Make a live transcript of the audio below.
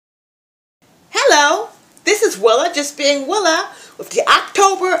Hello, this is Willa, just being Willa, with the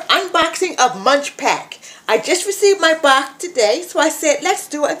October unboxing of MunchPak. I just received my box today, so I said let's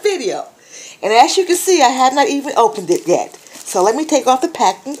do a video. And as you can see, I have not even opened it yet. So let me take off the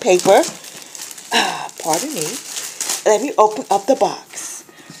packing paper. Pardon me. Let me open up the box.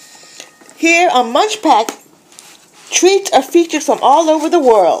 Here on MunchPak, treats are featured from all over the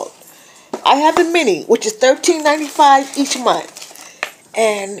world. I have the mini, which is $13.95 each month.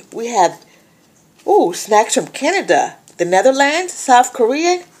 And we have snacks from Canada, the Netherlands, South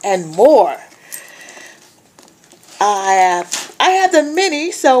Korea, and more. I have the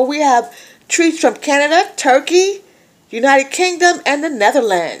mini, so we have treats from Canada, Turkey, United Kingdom, and the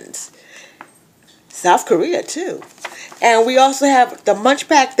Netherlands. South Korea, too. And we also have the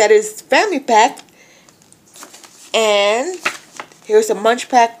MunchPak that is family pack. And here's a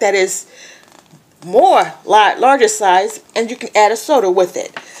MunchPak that is larger size, and you can add a soda with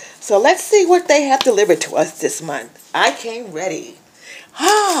it. So let's see what they have delivered to us this month. I came ready.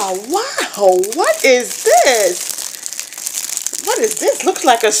 Wow, what is this? What is this? Looks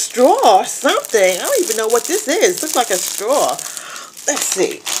like a straw or something. I don't even know what this is. Looks like a straw. Let's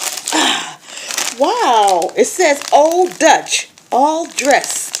see. Wow, it says Old Dutch, all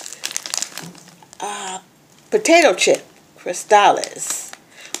dressed. Potato chip, Crystales.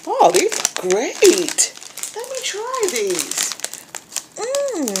 Oh, these are great. Let me try these.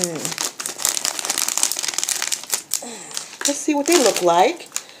 Let's see what they look like.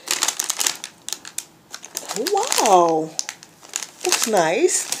 Wow. Looks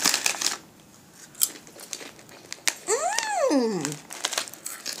nice.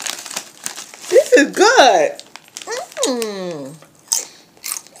 This is good.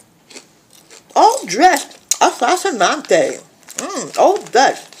 All dressed assassinante. Old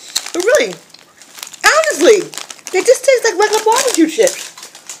Dutch. But really, honestly, they just taste like regular barbecue chips.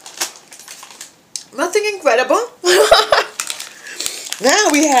 Nothing incredible. Now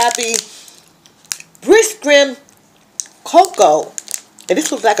we have the Brisk Grim Cocoa. And this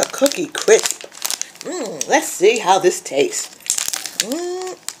looks like a cookie crisp. Let's see how this tastes.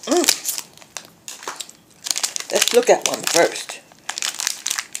 Let's look at one first.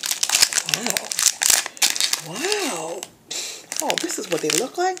 Wow. Oh, this is what they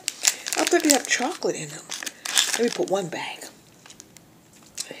look like? I thought they have chocolate in them. Let me put one back.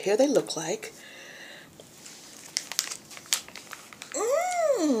 Here they look like.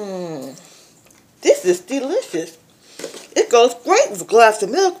 This is delicious. It goes great with a glass of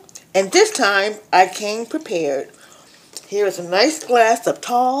milk. And this time, I came prepared. Here is a nice glass of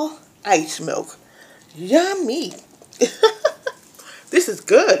tall ice milk. Yummy. This is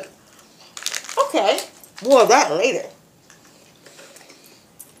good. Okay, more of that later.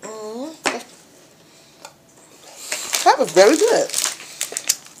 That was very good.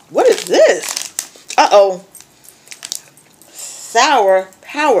 What is this? Uh-oh. Sour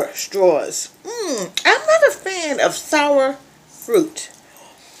power straws. I'm not a fan of sour fruit.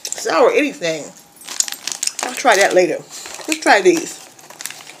 Sour anything. I'll try that later. Let's try these.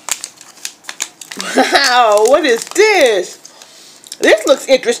 Wow, what is this? This looks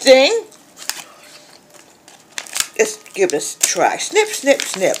interesting. Let's give this a try. Snip, snip,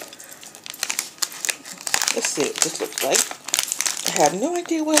 snip. Let's see what this looks like. I have no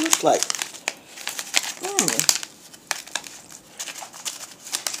idea what it looks like.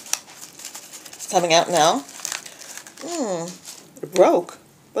 It's coming out now. It broke.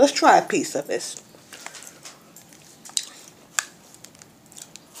 But let's try a piece of this.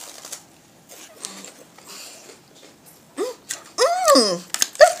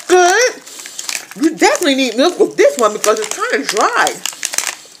 It's good. You definitely need milk with this one because it's kind of dry.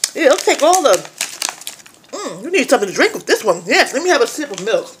 Yeah, it'll take all the... you need something to drink with this one. Yes, let me have a sip of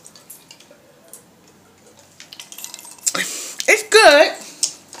milk. It's good.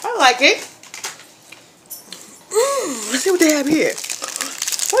 I like it. Let's see what they have here.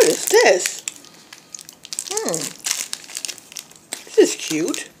 What is this? This is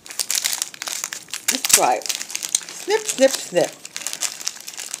cute. Let's try it. Snip, snip, snip.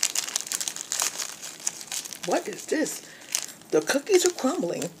 What is this? The cookies are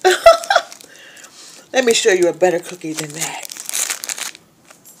crumbling. Let me show you a better cookie than that.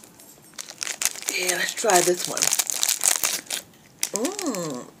 Yeah, let's try this one.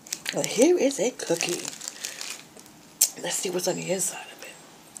 Well, here is a cookie. Let's see what's on the inside of it.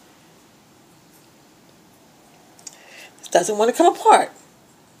 This doesn't want to come apart.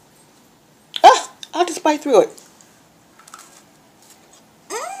 I'll just bite through it.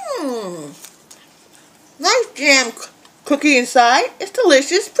 Nice jam cookie inside. It's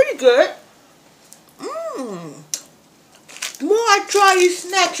delicious. Pretty good. The more I try these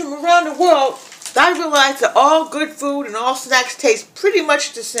snacks from around the world, I realized that all good food and all snacks taste pretty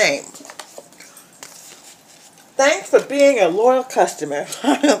much the same. Thanks for being a loyal customer.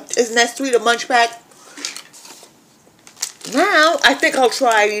 Isn't that sweet, a MunchPak? Now, I think I'll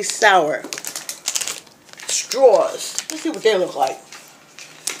try these sour straws. Let's see what they look like.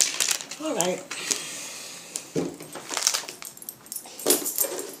 Alright.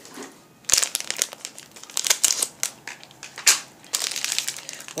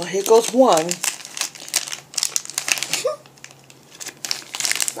 Well, here goes one.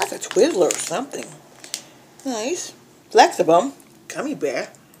 Like a Twizzler or something. Nice. Flexible. Gummy bear.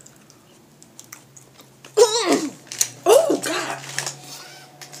 Oh, God.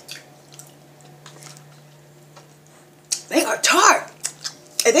 They are tart.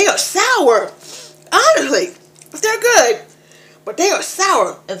 And they are sour. Honestly. They're good. But they are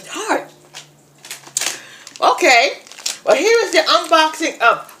sour and tart. Okay. Well, here is the unboxing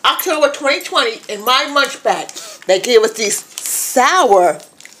of October 2020 in my MunchPak. They gave us these sour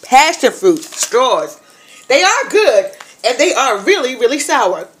passion fruit straws. They are good, and they are really, really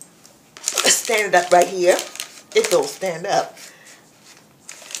sour. Let's stand it up right here. If it'll stand up.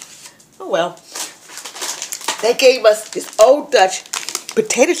 Oh, well. They gave us this Old Dutch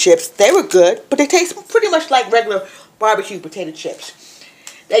potato chips. They were good, but they taste pretty much like regular barbecue potato chips.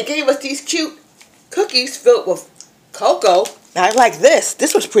 They gave us these cute cookies filled with cocoa. Now, I like this.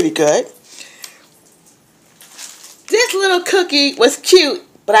 This was pretty good. This little cookie was cute,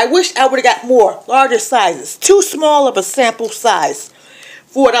 but I wish I would have got more, larger sizes. Too small of a sample size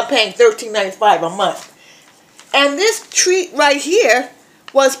for what I'm paying $13.95 a month. And this treat right here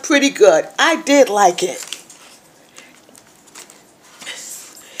was pretty good. I did like it.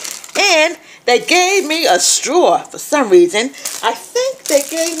 And they gave me a straw for some reason. I think they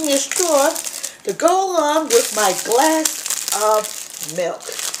gave me a straw to go along with my glass of milk,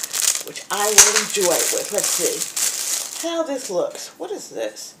 which I will enjoy it with. Let's see how this looks. What is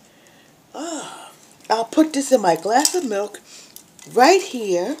this? Oh, I'll put this in my glass of milk right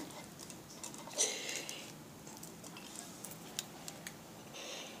here.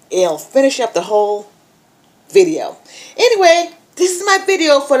 It'll finish up the whole video. Anyway, this is my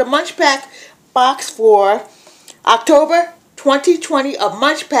video for the MunchPak box for October 2020 of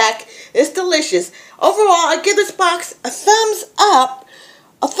MunchPak. It's delicious. Overall, I give this box a thumbs up,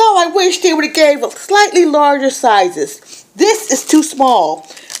 although I wish they would have gave slightly larger sizes. This is too small.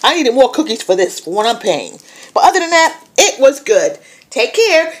 I needed more cookies for this, for what I'm paying. But other than that, it was good. Take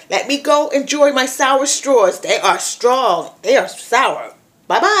care. Let me go enjoy my sour straws. They are strong. They are sour.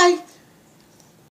 Bye-bye.